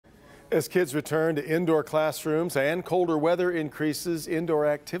As kids return to indoor classrooms and colder weather increases indoor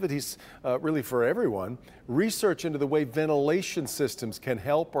activities really for everyone, research into the way ventilation systems can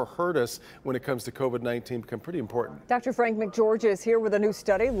help or hurt us when it comes to COVID-19 become pretty important. Dr. Frank McGeorge is here with a new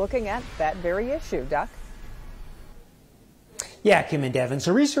study looking at that very issue. Doc? Yeah, Kim and Devin.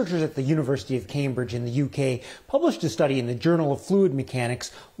 So researchers at the University of Cambridge in the UK published a study in the Journal of Fluid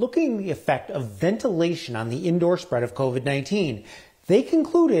Mechanics looking at the effect of ventilation on the indoor spread of COVID-19. They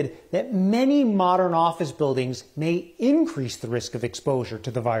concluded that many modern office buildings may increase the risk of exposure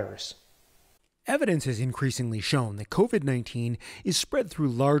to the virus. Evidence has increasingly shown that COVID-19 is spread through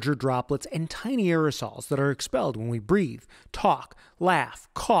larger droplets and tiny aerosols that are expelled when we breathe, talk, laugh,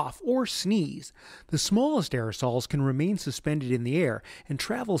 cough, or sneeze. The smallest aerosols can remain suspended in the air and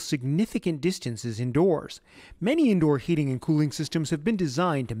travel significant distances indoors. Many indoor heating and cooling systems have been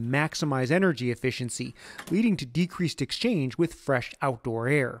designed to maximize energy efficiency, leading to decreased exchange with fresh outdoor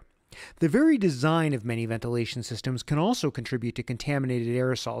air. The very design of many ventilation systems can also contribute to contaminated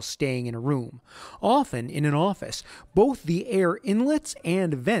aerosols staying in a room. Often, in an office, both the air inlets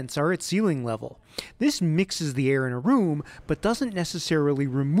and vents are at ceiling level. This mixes the air in a room, but doesn't necessarily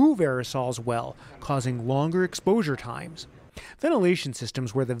remove aerosols well, causing longer exposure times. Ventilation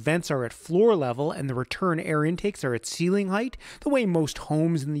systems where the vents are at floor level and the return air intakes are at ceiling height, the way most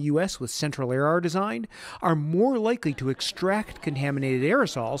homes in the U.S. with central air are designed, are more likely to extract contaminated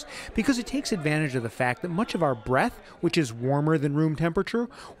aerosols because it takes advantage of the fact that much of our breath, which is warmer than room temperature,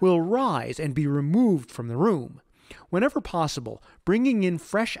 will rise and be removed from the room. Whenever possible, bringing in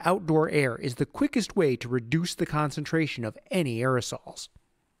fresh outdoor air is the quickest way to reduce the concentration of any aerosols.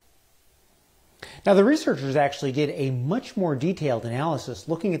 Now, the researchers actually did a much more detailed analysis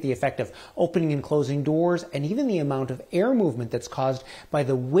looking at the effect of opening and closing doors and even the amount of air movement that's caused by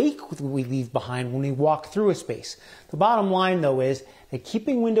the wake we leave behind when we walk through a space. The bottom line, though, is that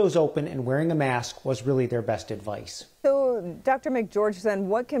keeping windows open and wearing a mask was really their best advice. So, Dr. McGeorge, then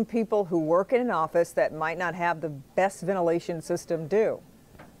what can people who work in an office that might not have the best ventilation system do?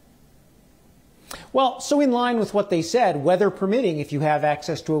 Well, so in line with what they said, weather permitting, if you have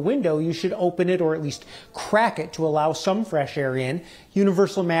access to a window, you should open it or at least crack it to allow some fresh air in.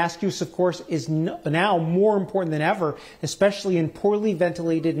 Universal mask use, of course, is now more important than ever, especially in poorly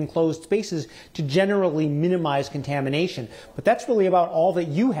ventilated enclosed spaces, to generally minimize contamination. But that's really about all that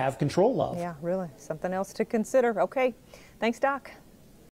you have control of. Yeah, really. Something else to consider. Okay. Thanks, Doc.